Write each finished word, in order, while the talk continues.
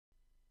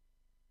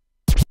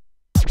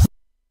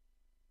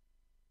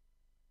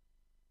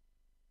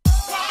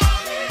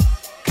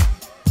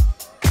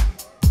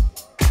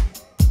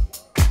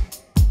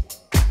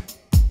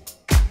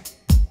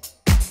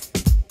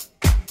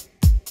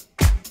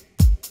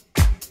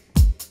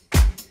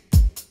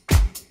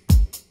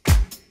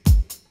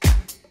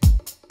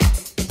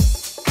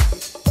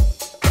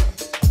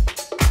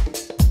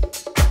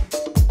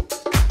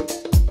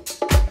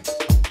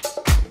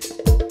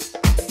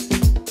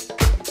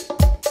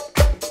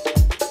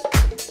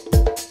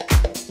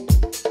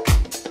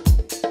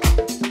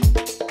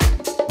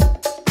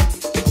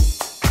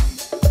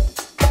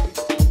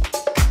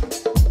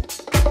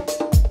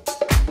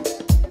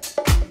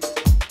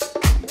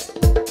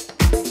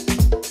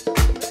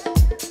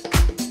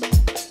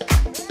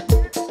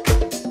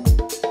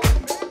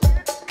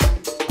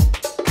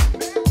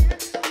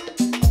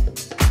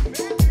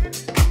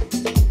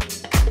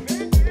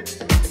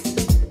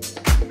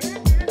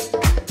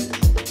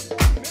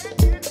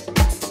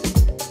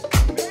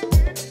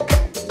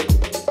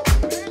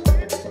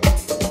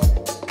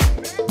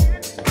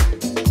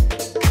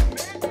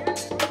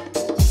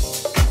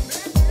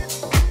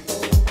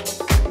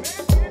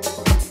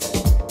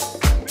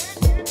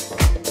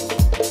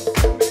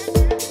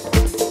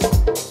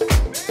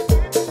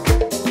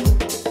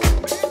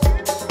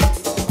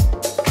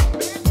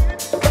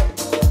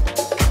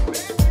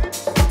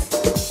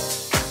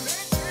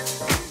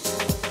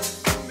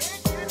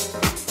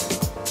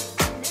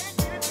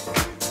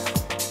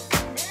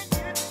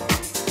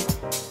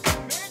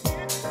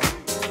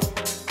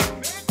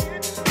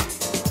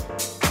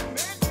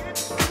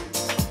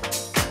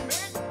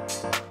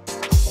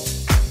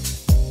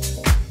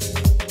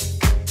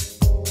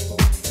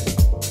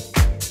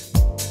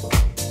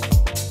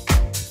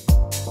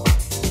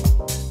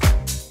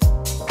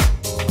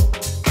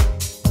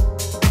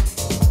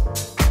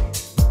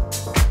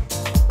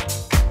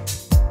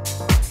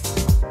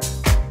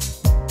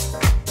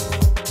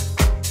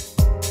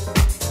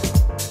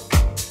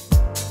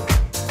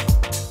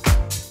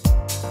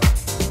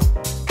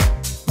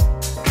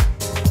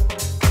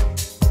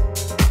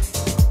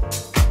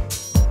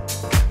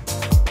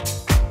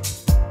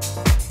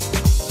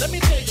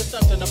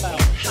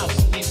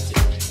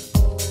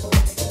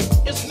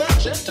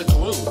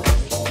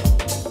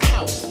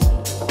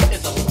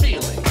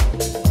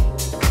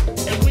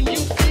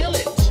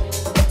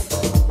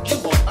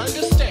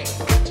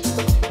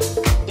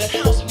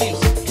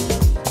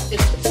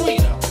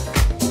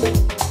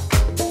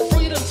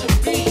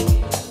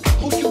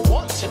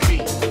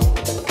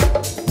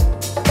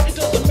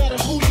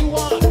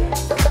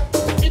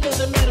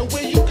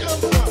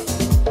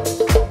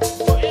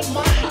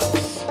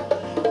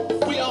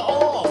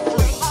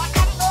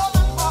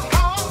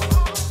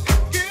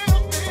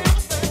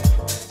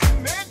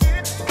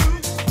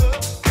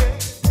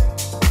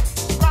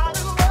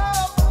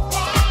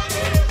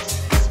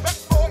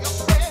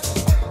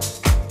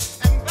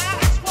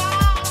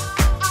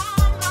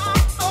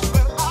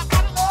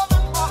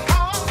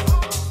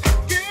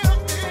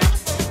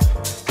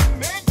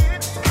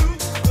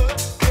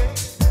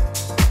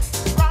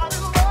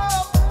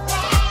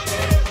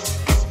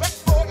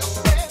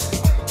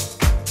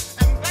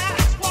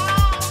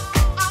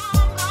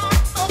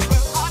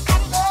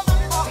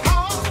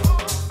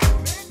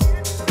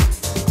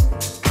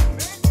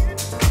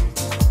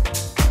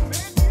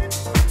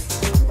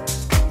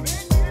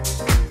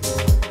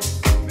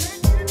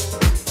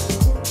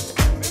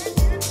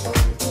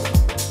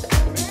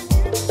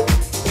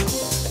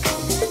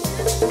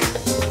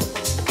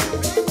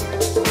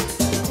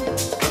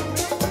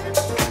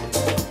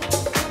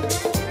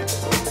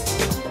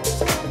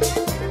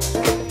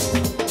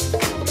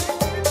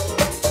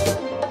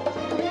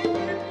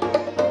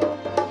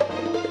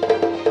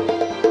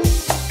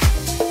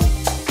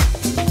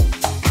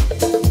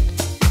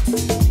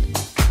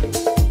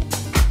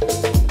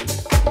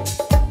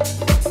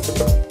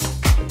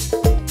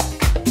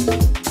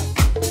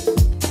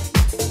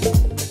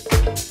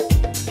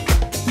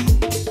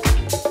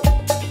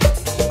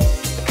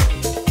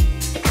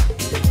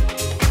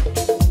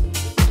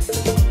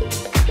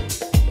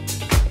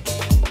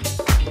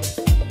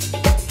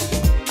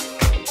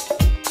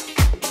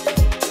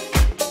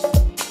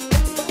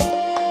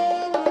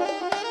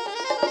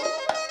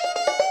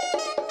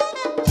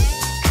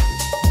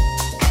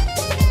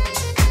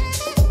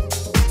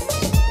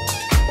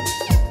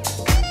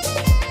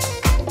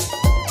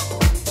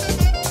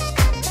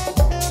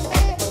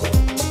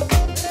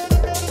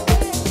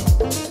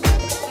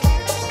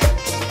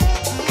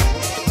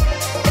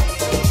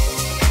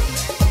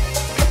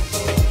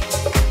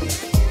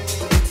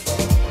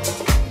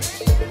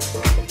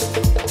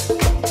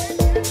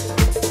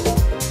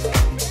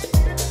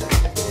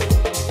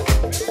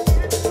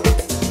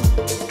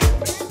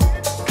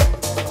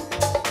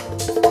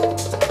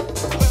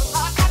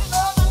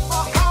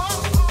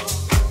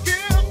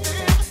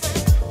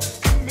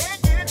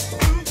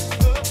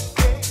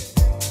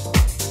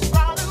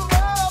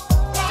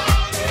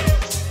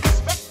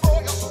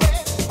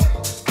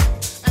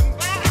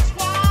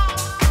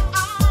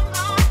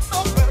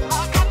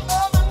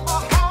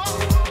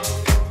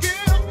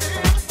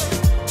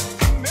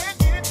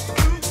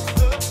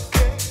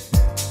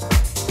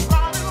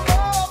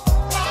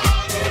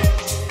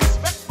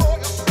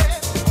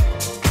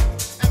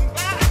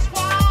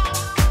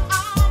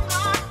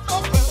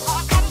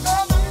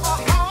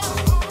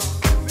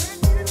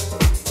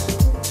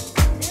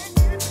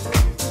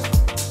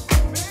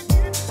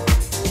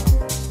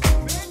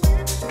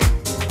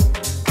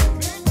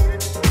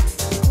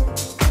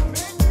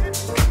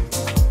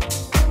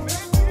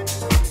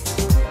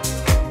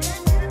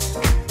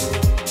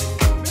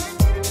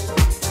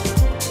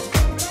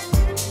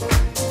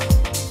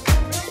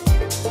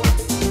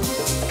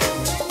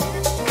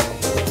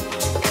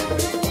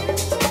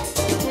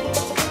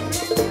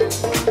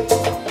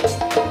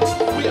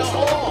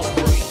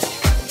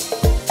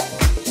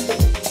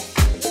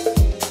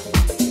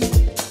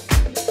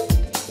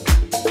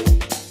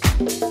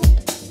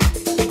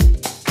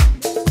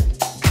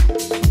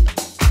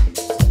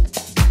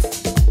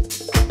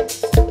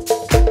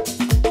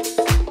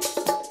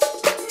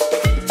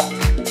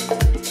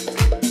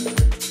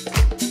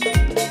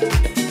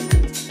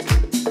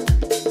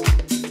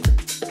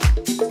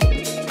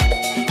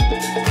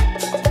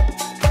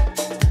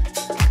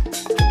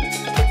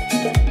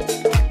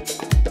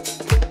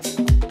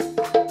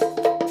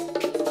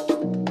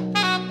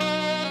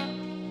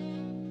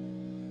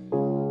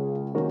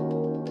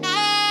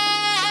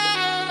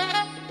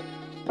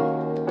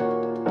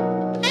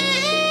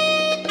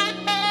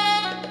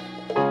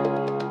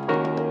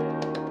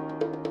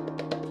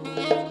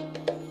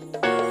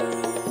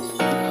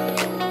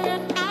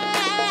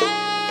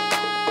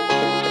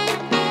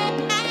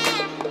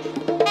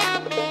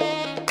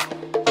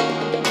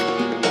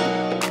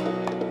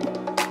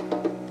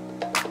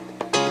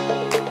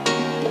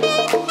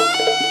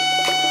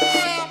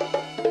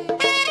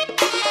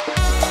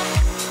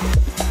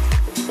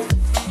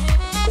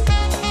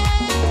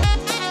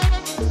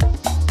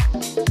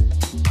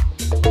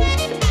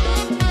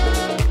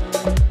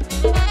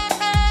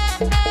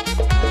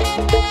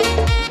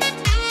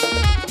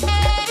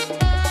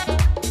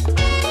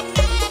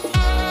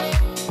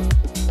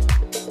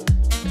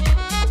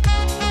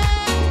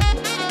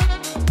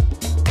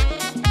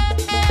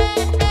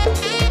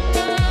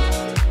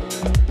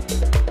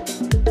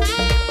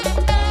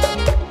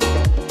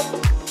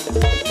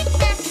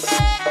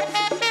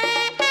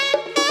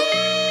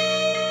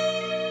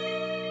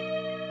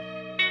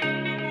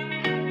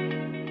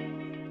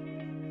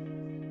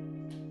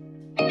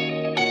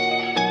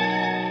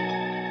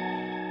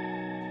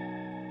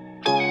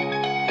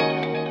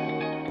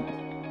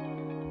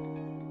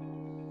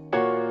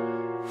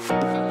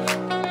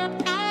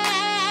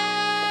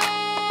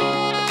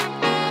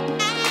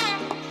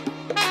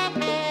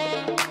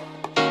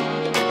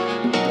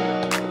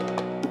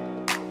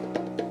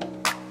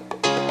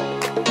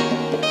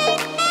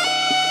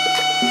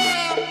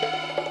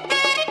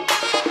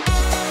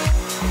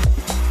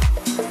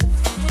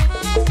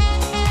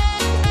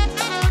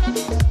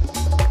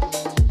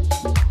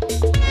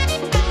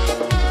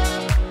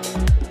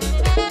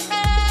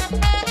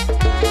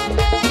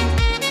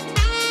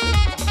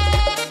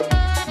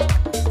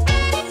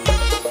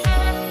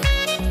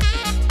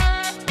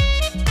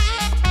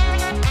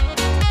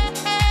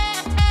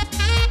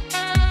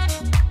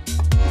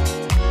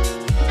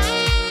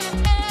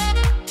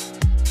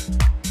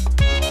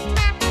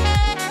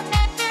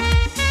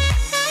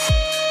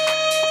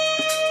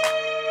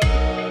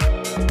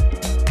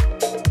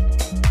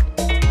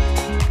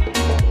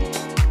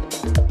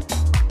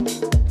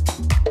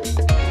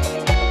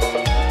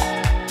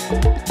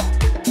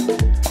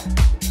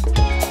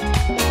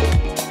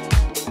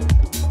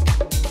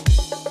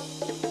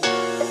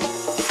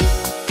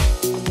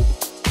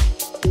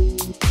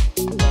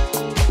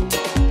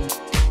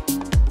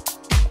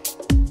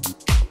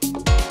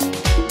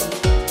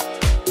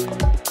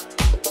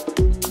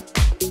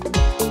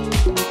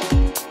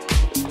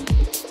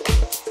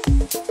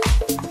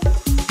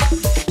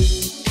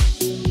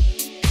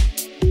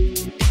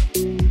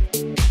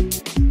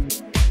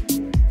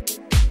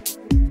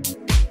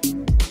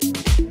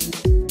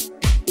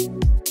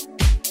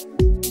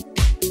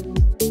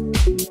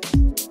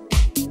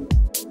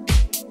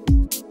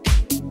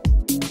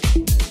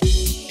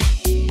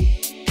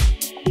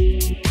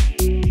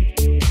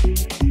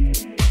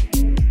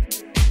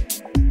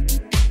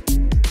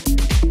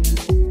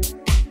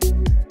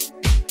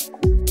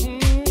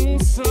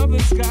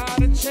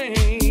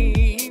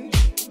change.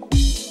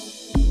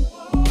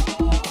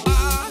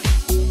 I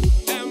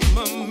am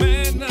a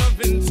man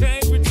of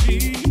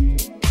integrity.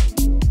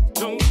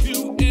 Don't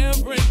do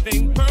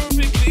everything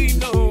perfectly,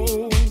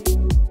 no.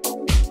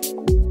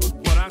 But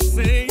what I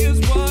say is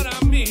what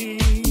I mean.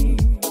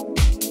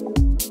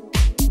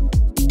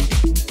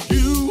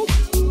 You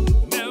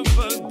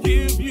never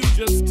give, you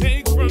just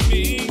take from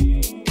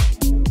me.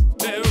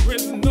 There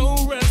is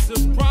no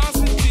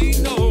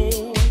reciprocity, no.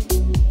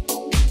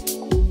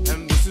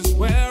 And this is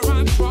where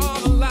I draw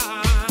the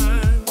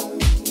line.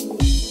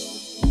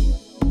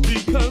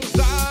 Because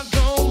I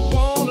don't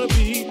wanna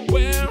be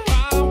where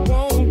I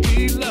won't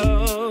be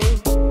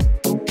loved.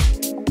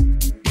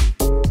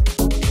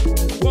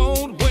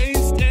 Won't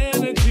waste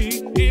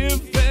energy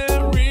if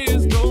there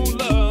is no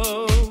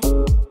love.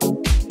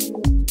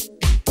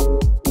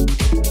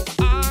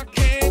 I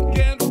can't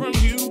get from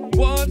you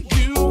what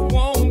you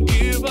won't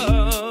give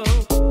up.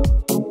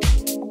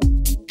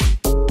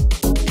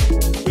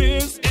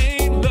 This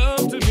ain't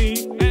love to me,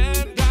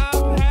 and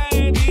I've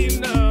had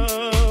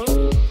enough.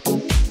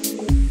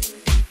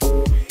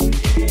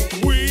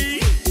 We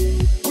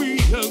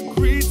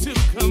agreed to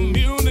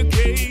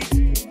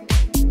communicate,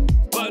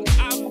 but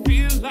I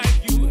feel like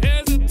you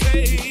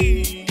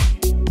hesitate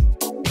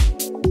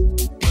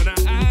when I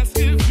ask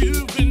if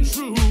you've been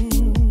true.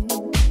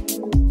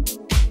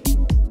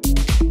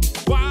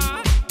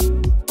 Why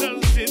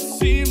does it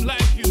seem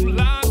like you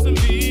lie to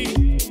me?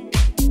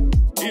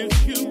 If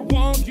you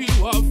want,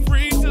 you are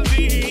free to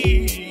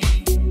leave.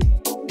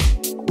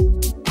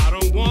 I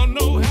don't want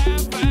no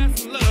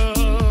half-assed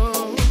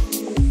love.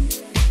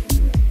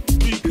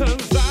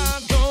 Because I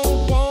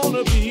don't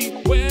wanna be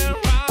where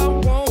I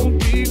won't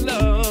be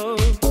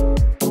loved.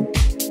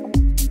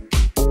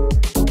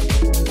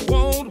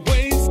 Won't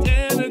waste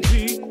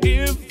energy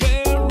if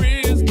there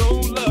is no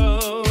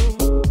love.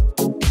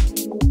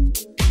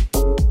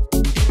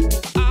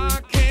 I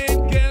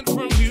can't get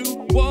from you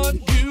what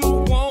you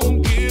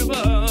won't give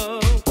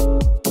up.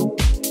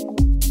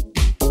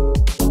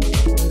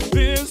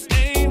 This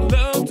ain't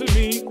love to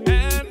me,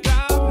 and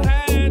I've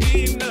had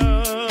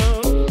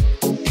enough.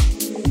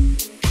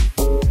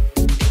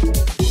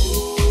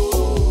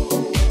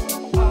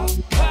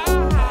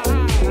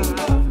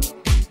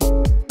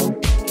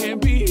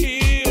 Can't be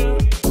here,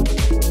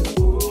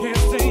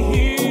 can't stay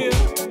here.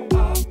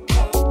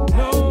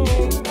 No,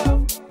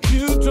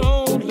 you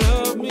don't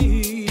love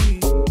me.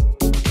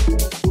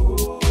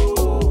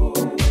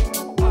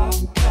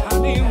 I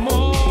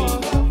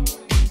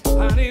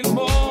need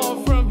more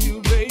from you,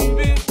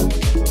 baby.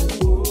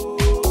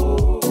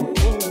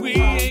 We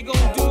ain't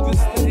gonna do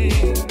this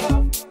thing.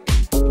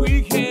 We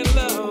can't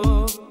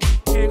love,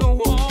 can't go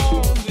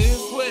on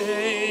this way.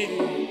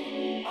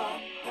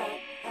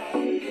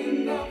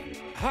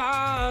 I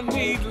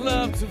need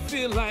love to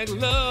feel like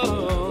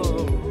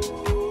love.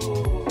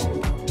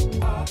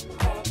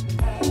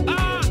 I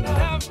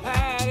have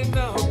had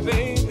enough,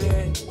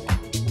 baby.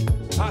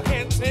 I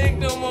can't take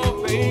no more,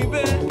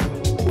 baby.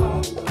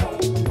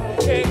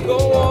 Can't go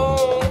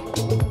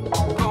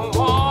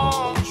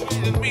on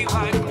treating me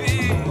like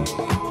this.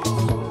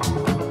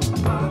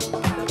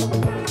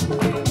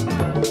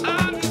 I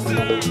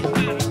deserve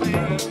better, baby.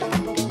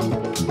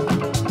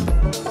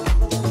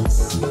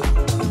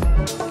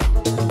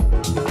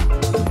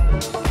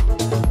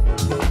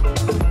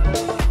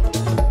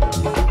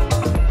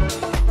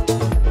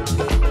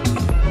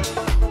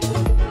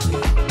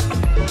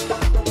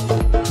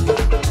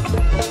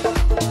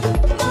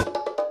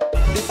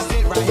 This is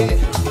it right here.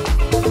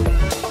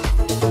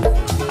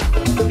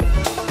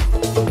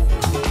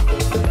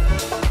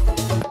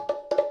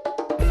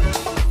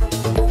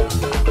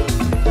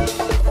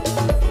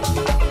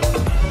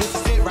 This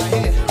is it right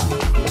here.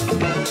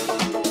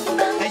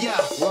 Hey, yeah.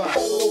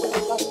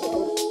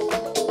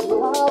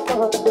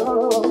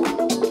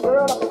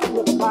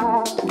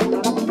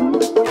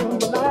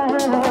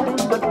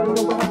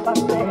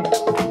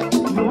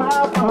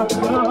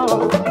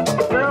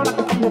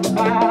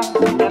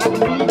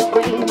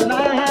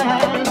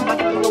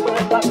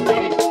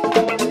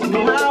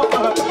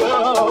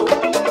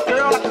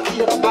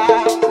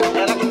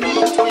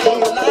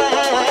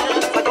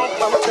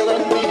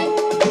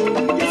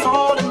 It's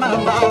all in my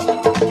mouth.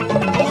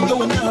 Don't go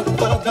no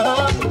further.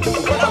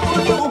 What I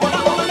wanna do, what I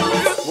wanna do.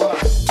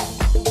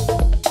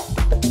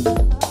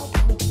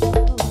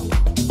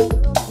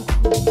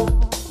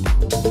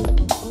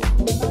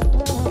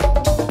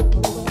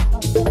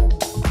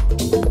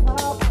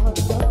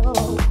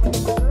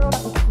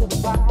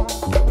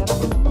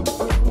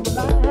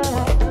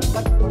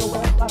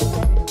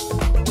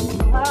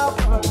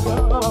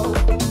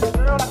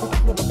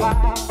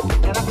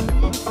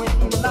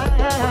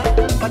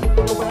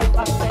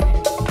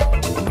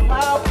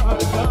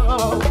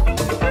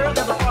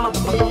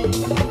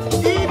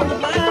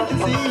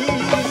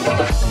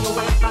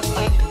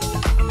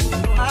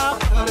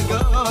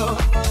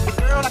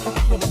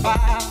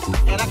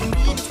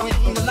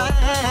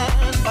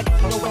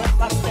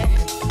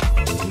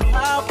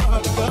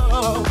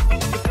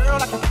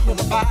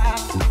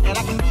 And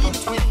I can read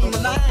between the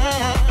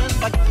lines.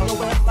 like you know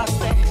where I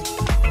stand.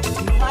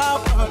 You know how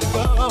far to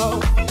go.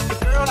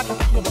 Girl, I can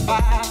feel the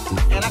vibe,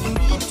 and I can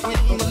read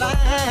between the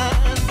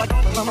lines. Like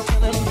I'm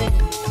telling me,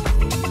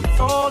 it's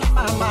all in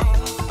my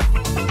mind.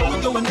 Don't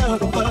we go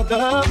another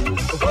further?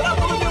 What I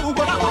wanna do,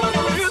 what I wanna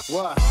do is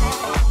what?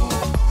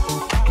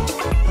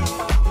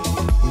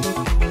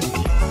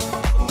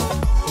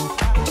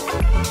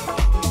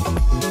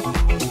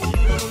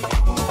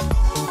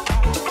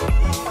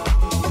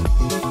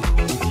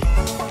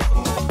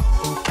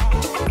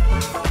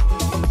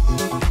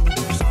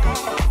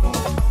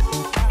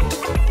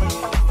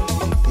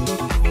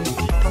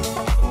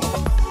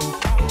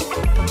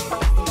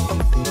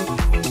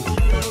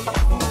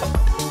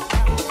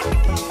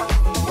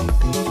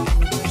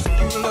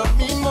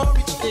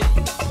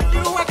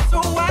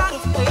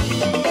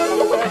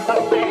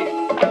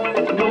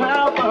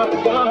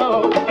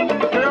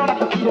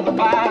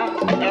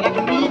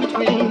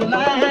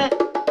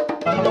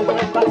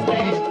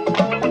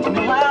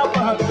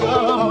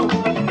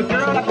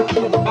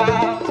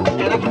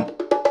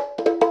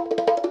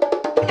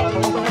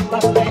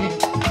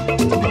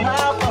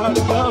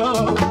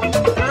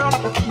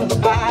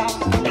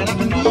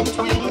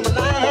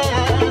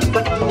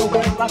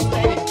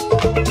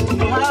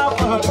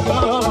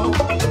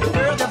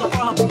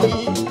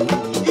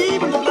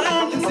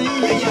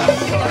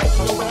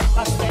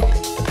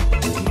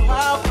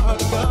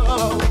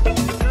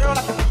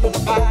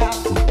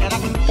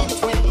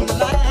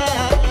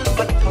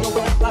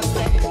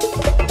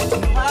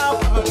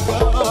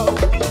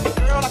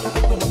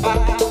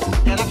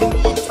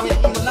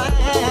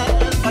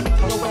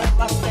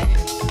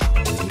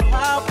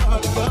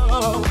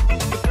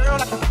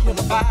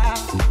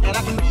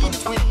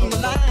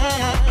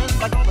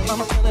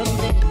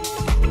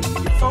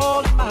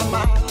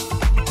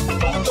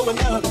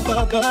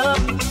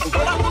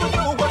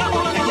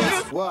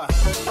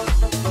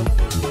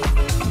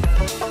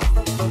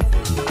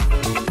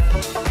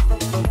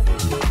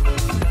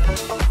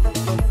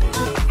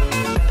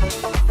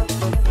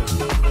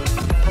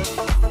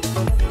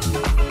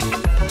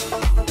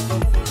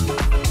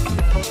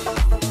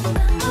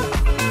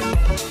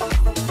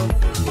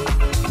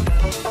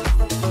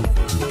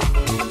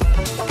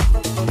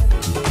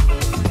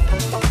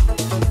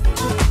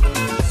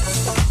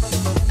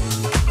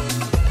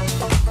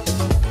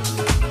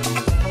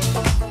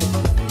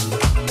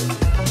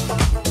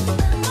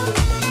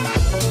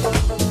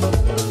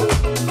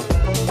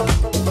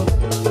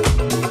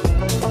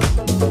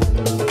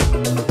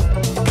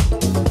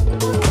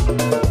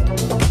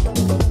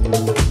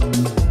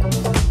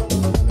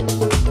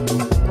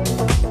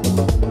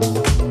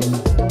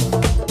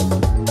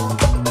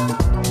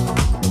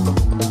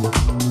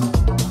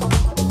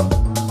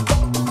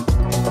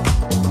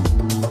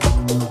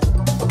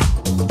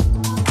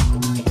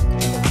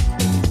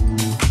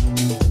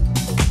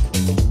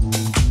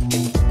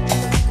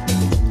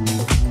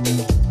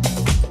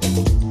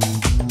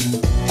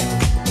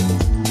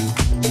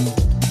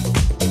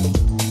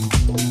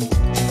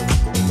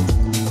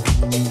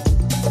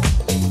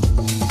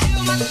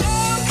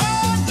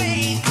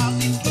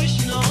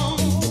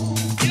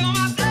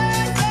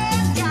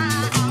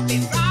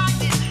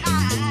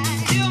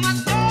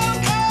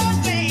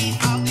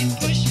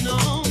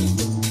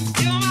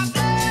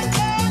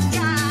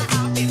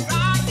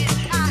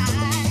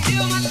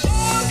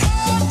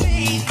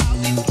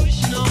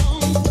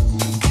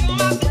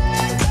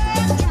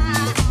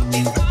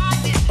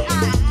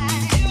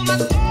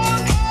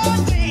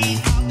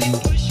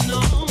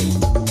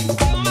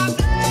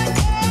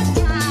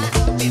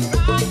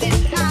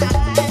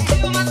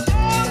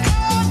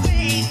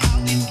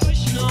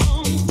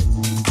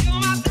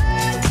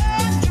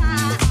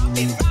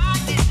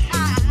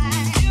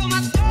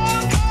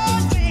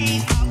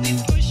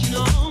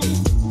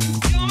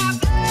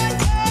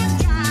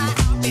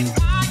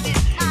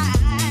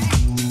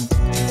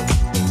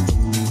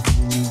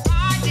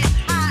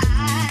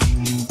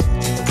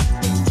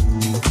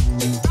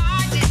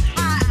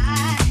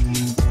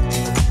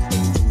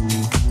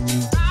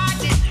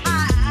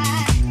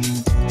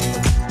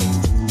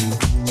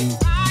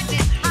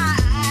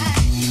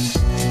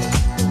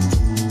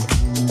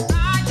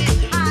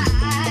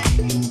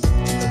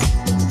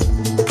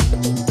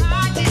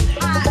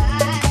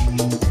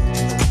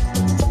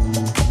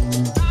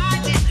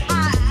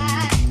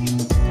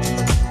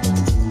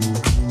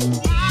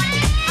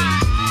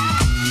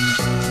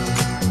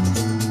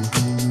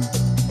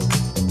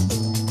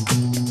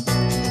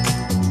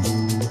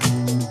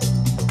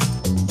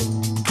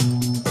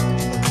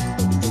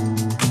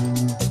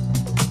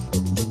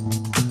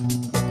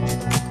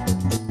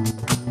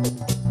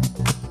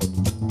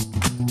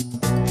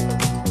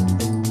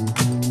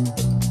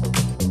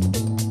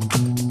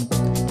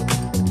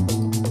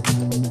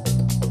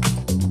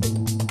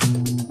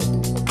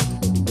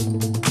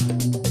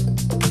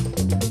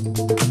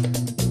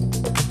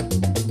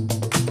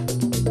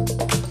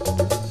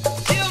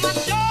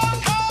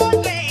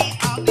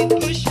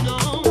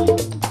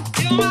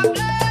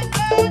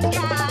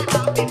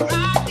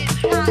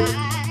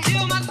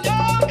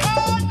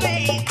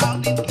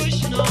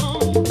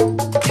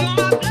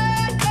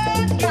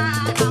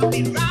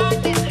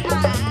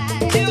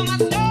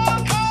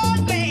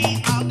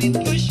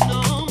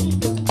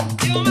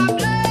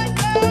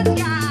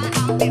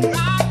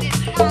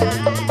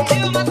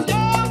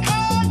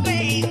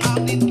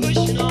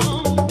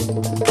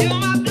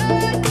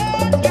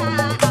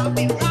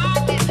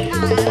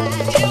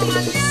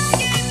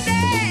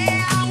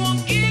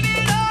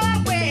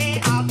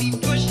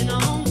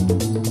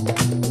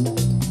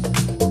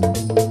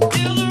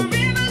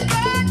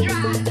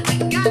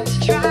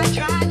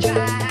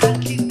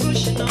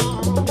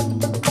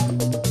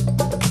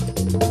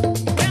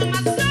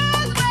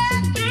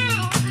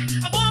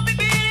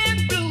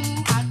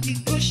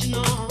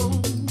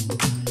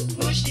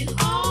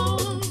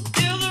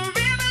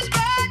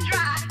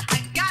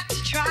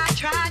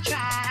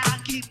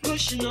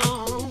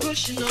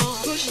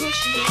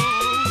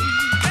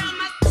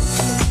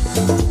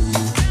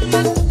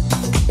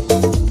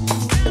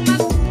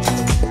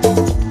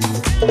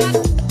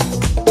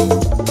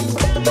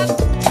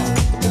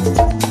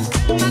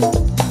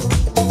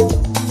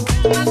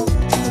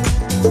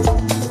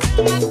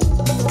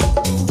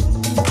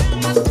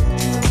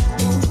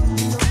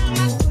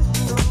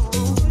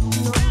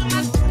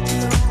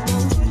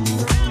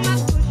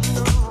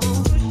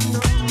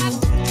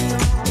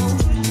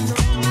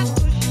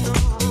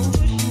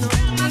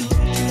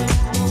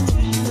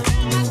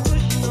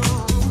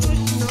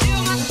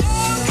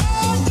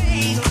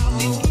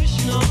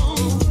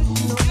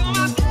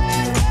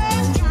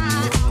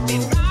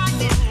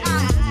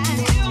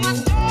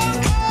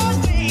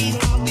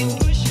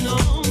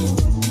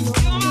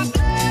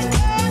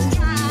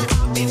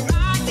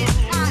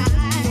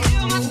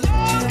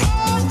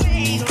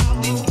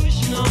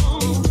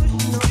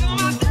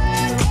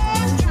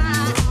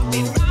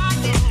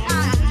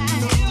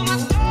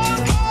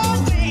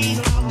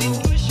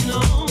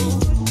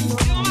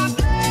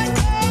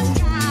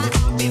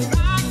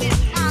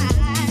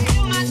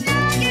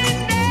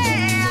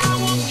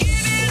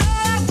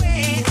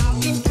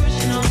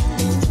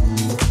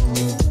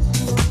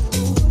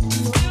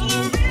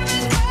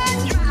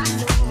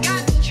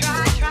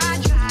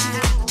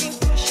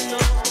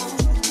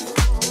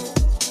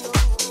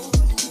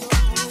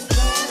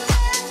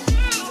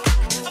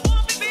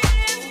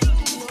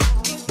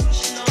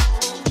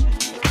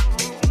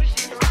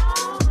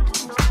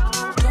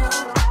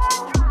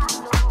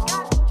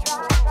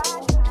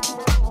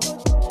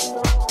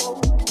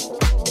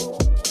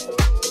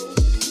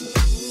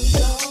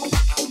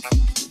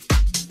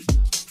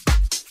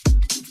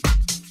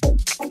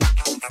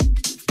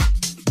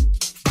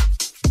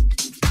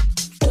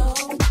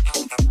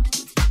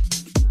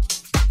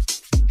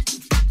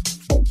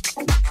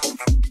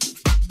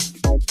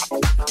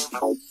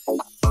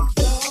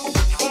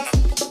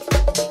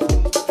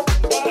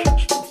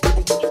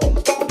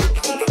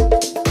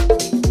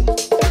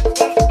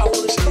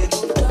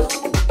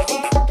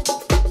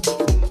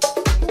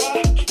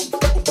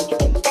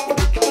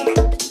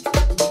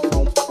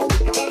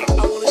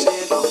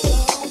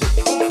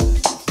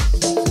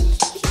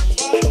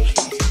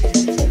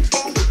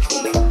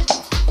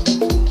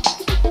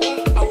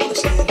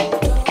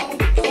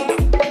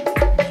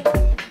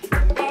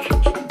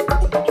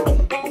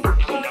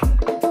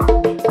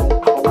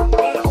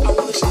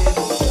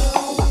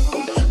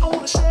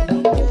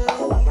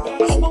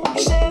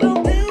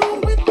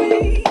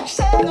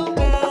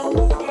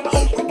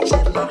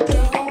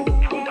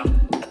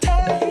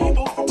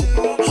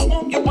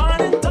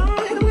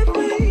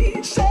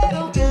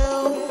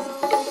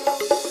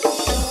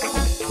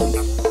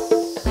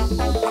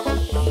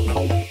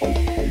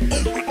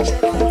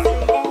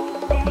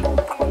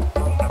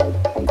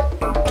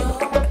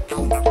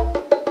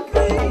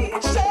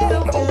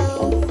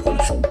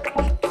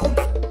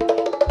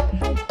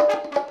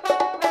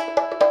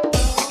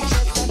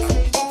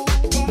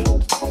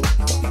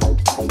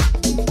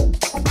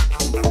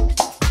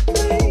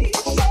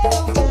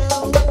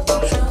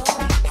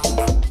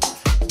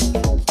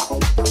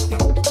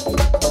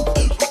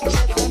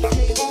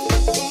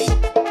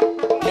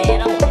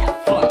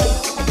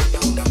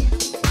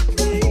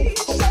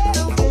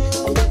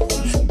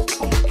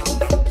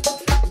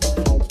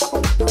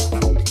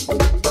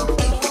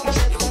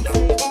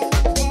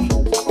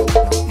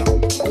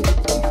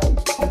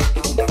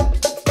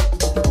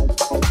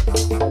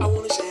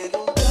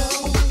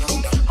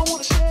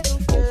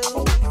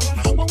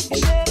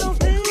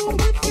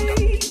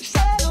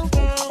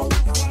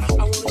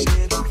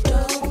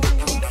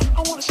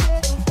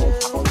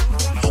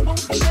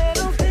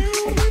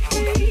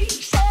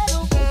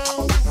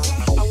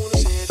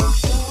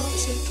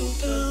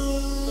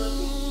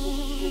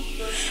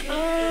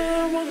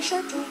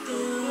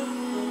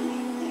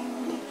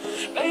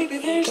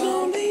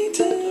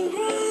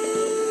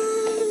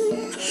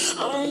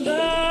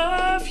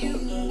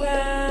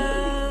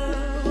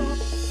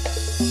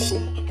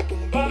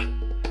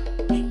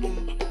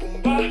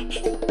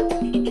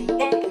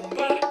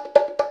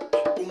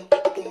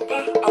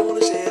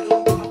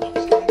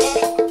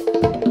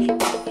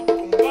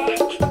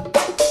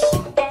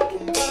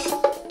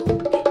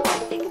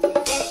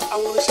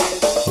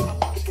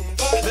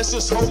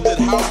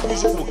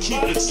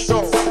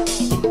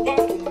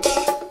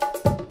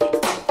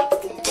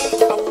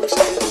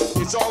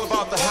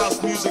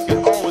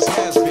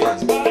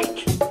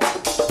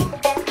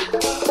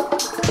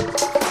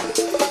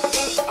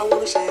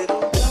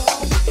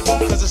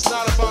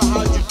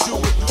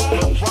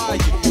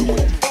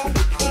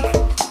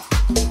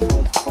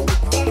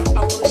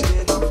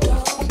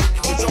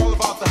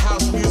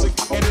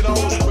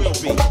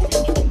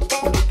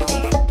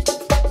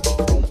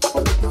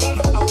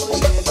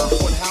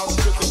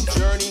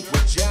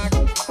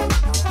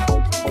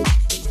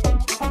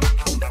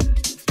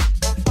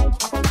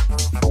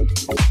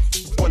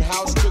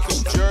 House took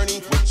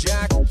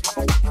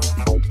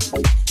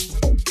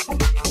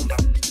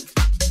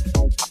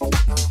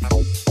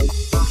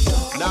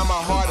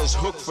is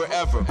hooked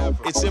forever.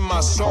 It's in my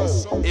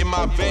soul, in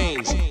my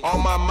veins,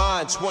 on my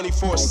mind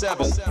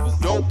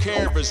 24/7. Don't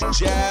care if it's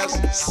jazz,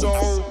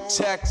 soul,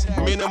 tech,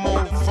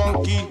 minimal,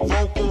 funky,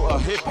 vocal, or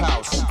hip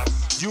house.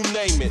 You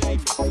name it,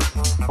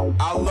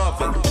 I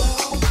love it.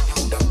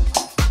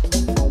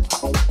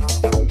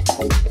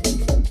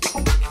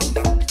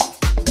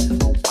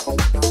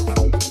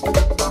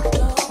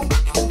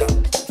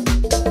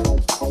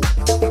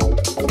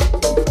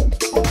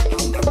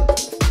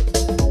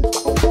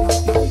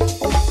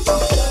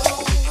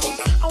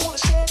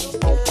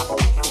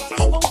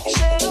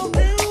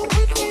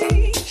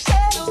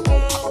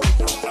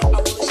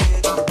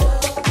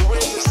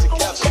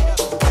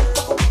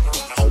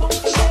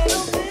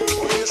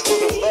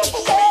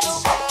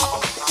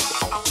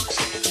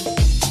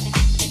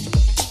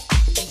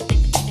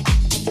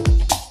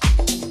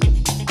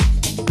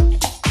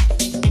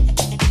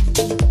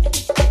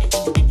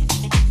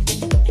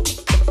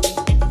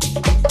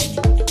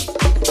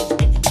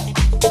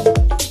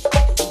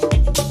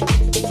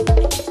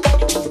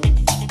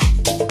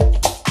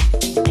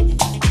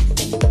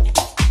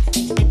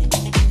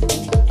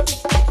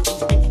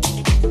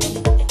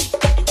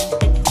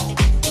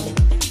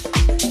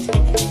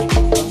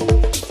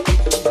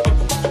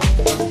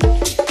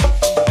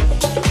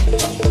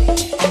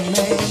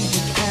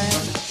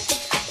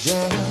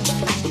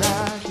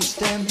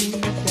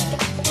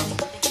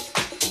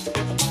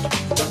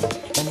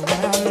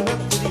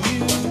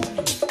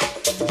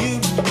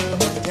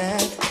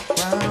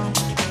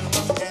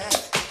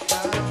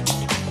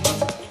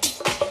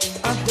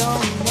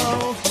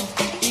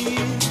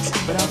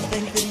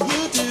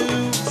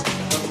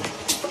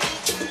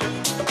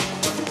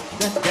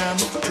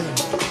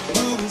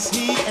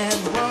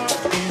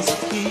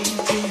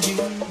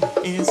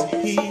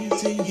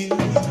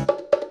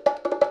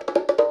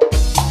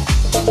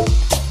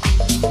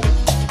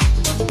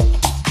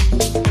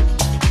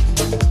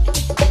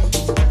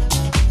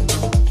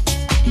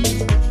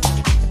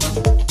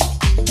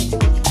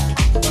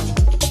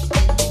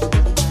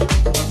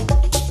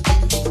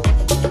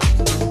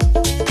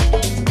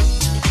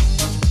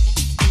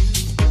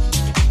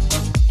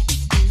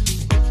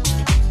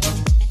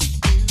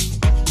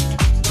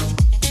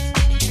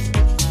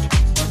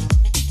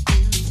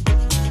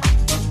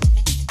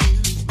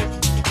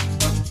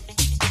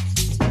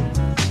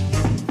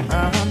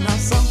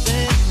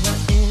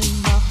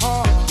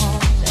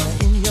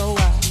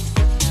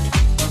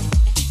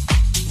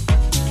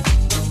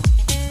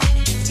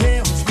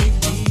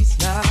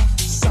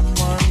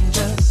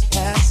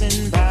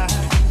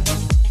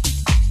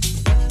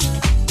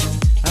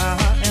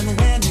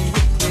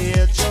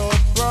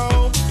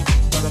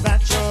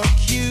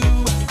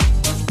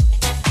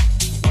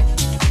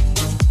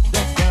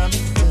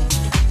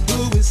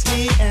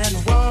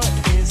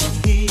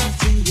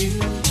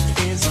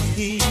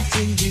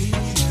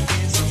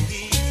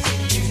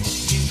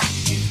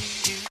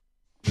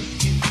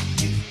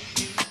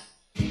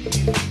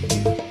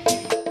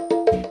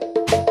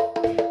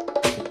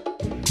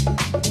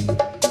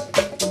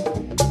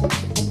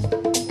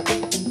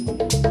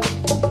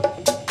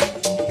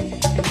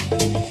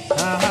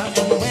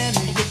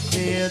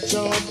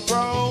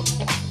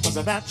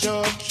 About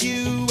your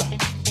cue,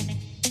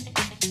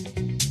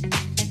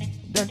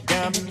 the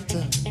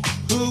doctor,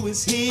 who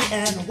is he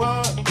and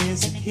what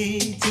is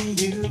he to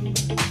you?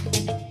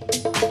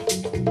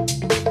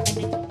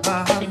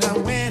 Now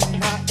when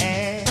I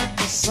add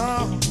the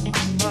song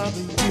of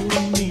you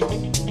and me,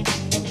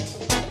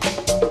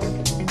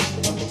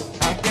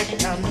 I get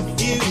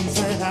confused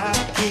and I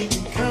keep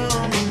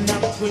coming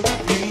up with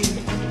me.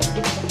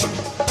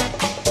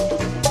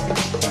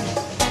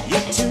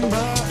 You're too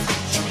much.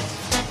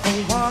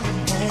 One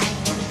man,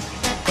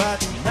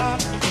 but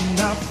not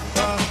enough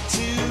for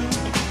two.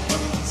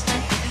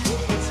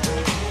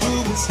 Who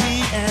is he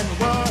and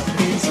what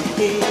is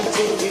he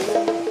to you?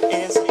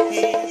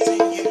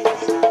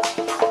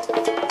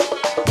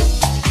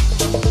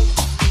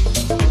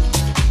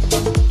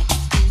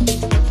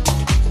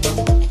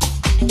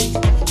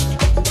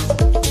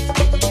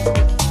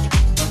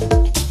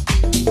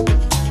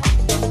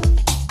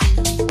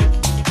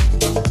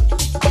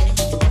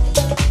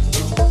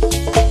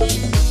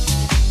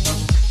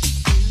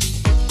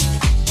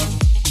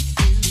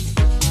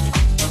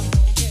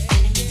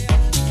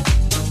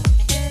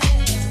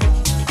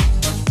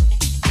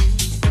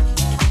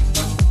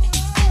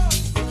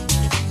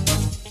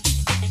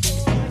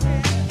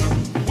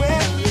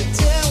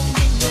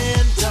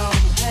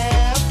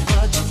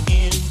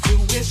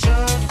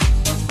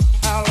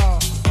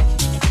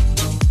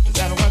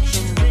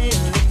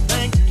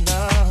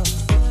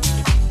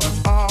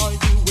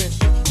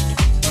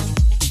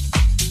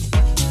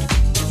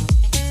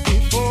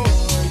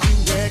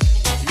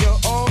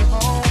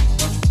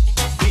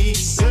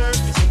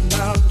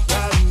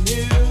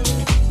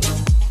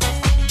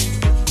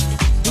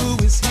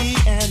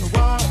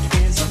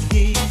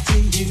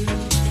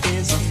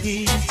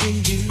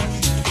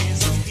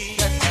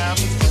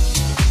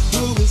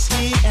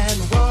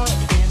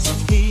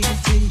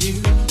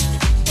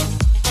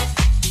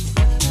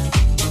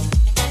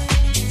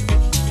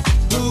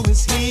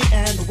 is he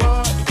and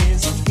what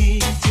is he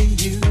to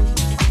you?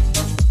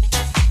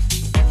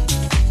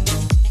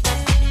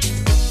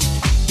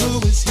 Who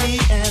is he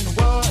and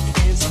what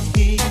is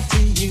he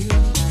to you?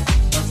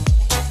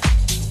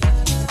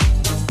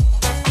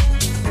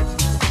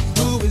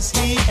 Who is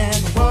he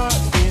and what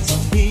is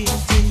he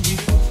to you?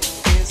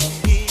 Is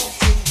he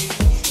to you?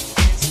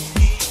 Is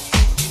he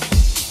to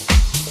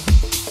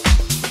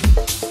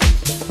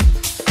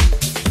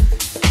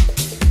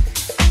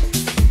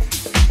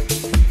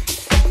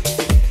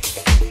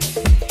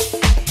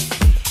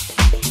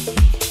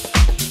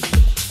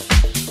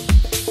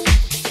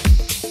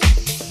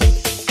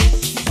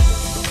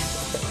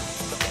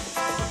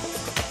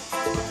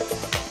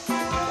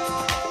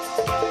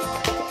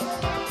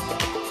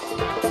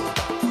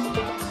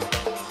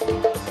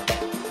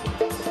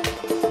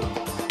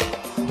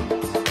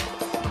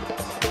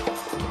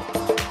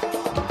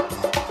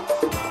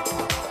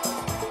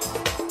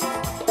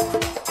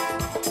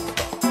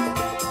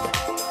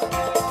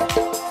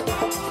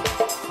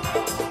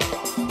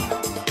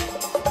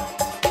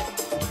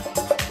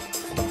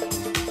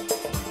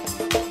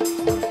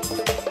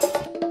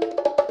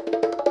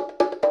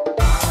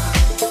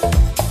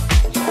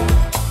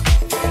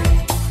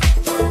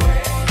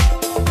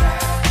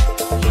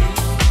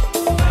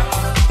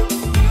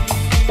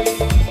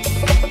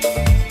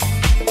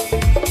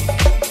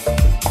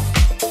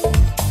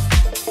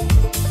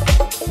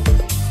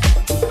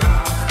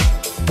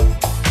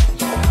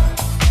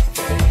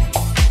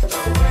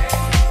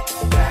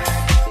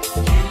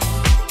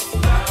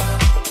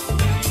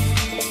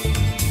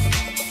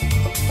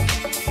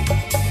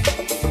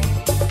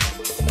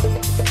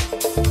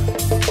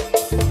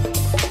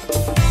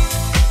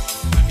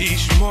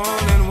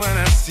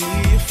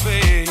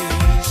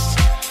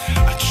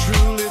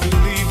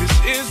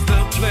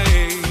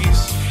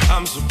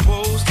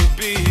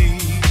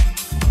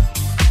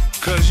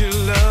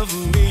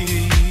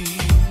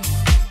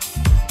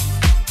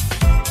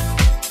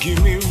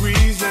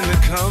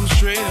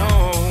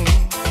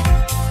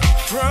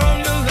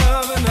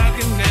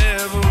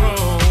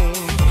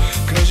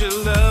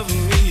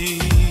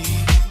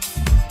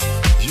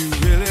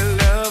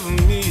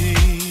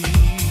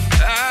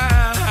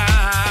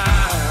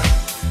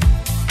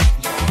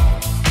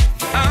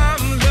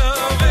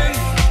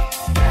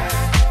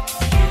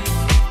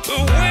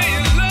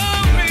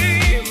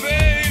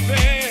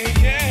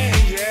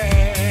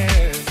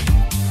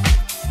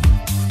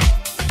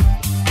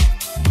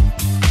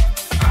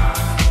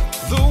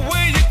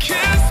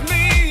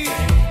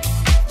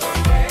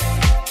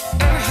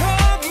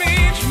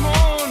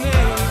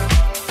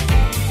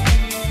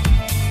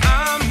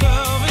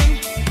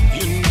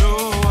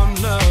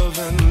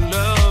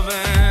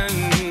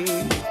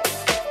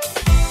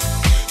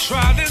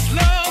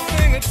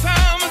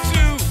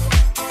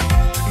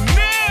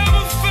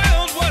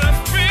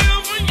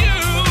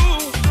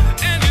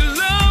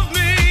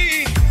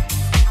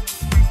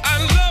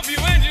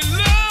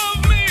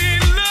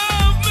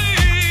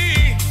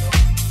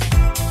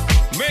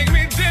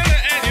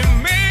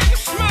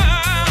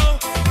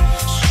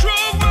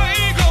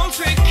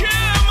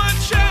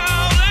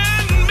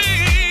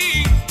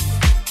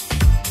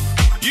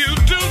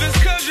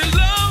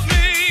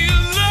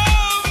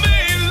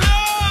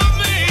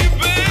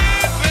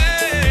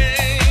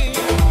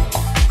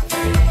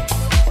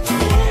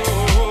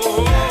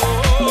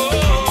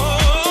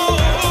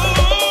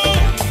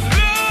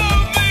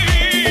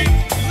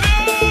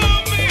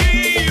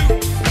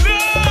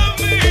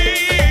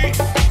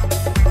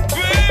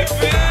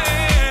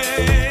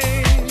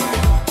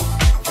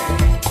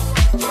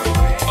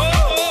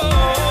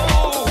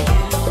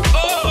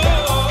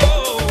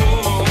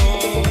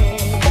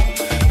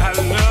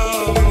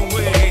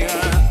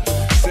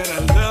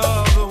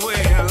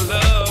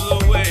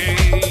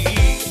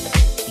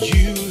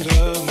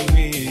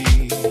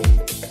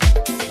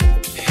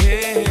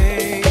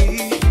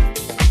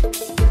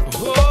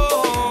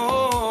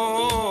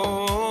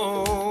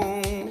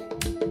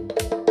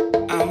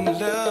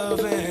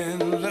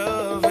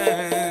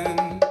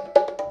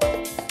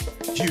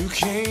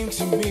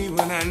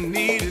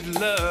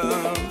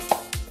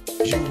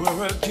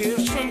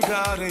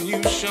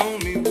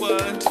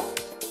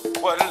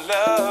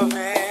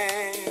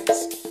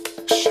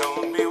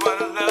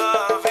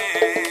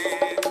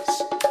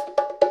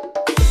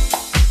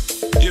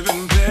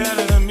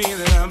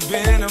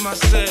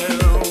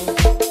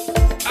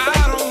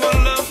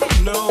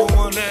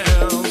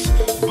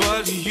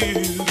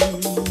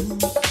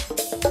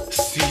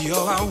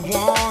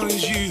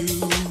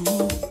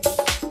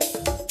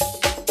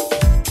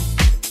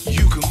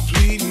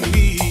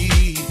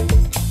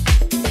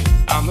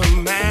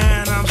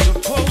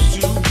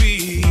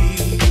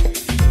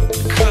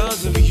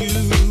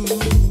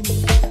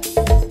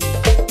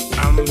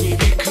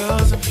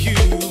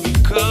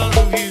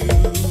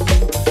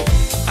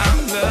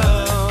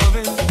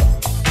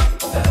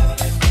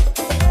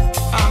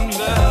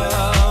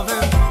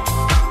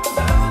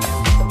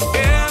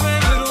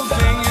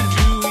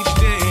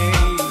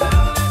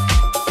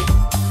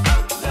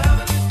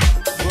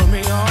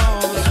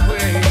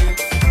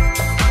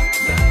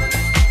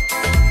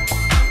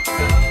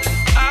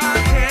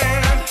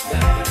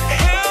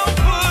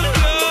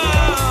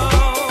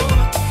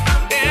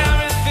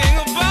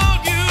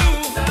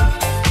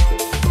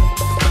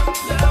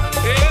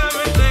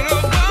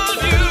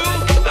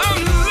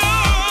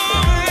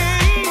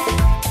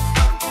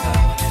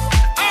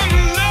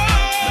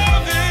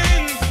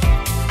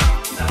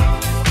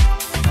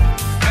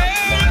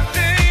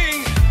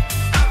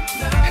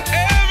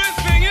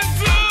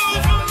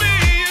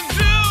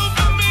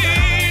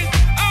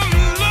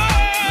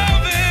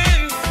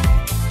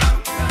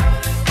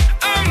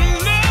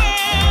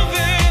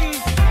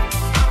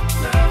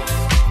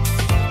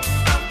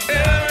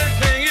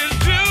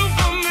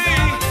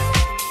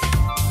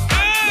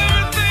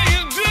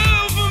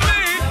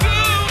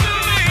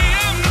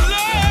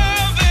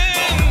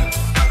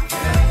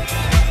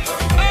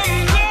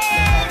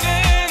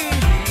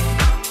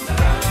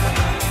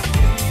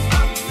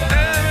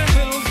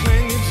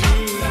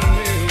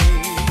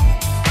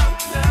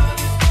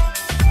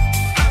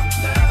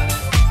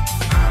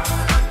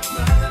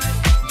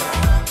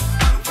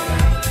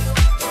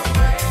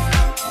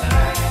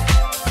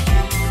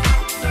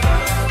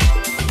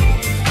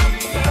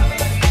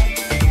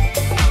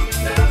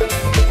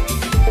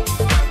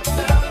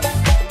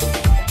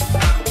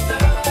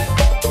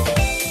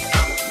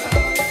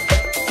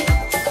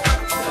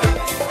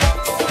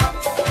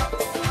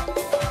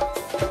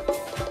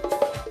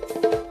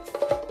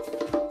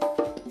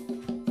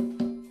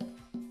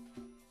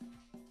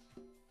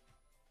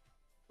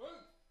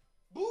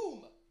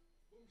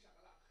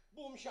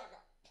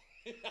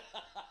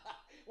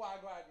Why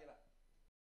go ahead, you know?